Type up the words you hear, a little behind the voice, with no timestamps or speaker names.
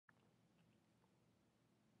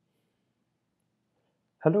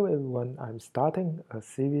Hello everyone, I'm starting a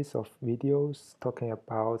series of videos talking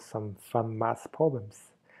about some fun math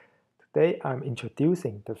problems. Today I'm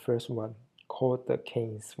introducing the first one, called the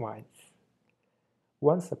king's wines.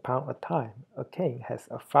 Once upon a time, a king has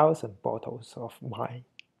 1,000 bottles of wine.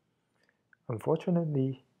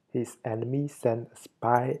 Unfortunately, his enemy sent a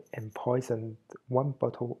spy and poisoned one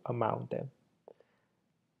bottle among them.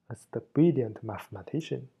 As the brilliant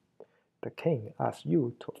mathematician, the king asks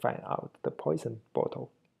you to find out the poisoned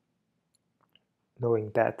bottle.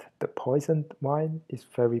 Knowing that the poisoned wine is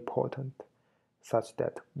very potent, such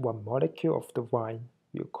that one molecule of the wine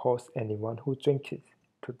will cause anyone who drinks it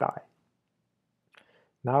to die.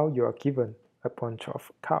 Now you are given a bunch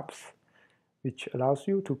of cups, which allows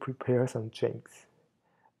you to prepare some drinks.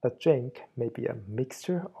 A drink may be a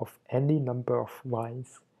mixture of any number of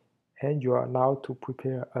wines, and you are allowed to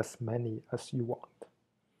prepare as many as you want.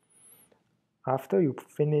 After you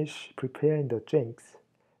finish preparing the drinks,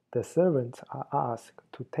 the servants are asked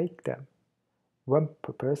to take them, one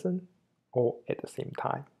per person or at the same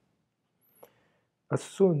time. As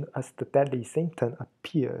soon as the deadly symptom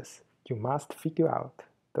appears, you must figure out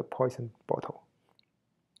the poison bottle.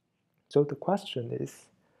 So the question is,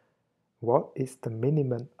 what is the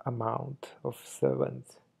minimum amount of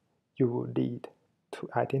servants you will need to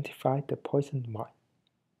identify the poisoned wine?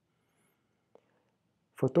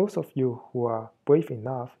 For those of you who are brave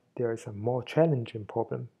enough, there is a more challenging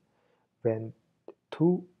problem when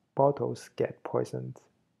two bottles get poisoned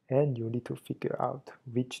and you need to figure out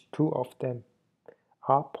which two of them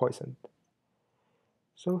are poisoned.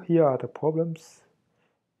 So here are the problems.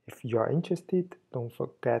 If you are interested, don't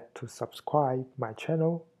forget to subscribe my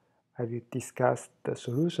channel. I will discuss the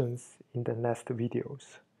solutions in the next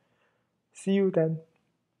videos. See you then.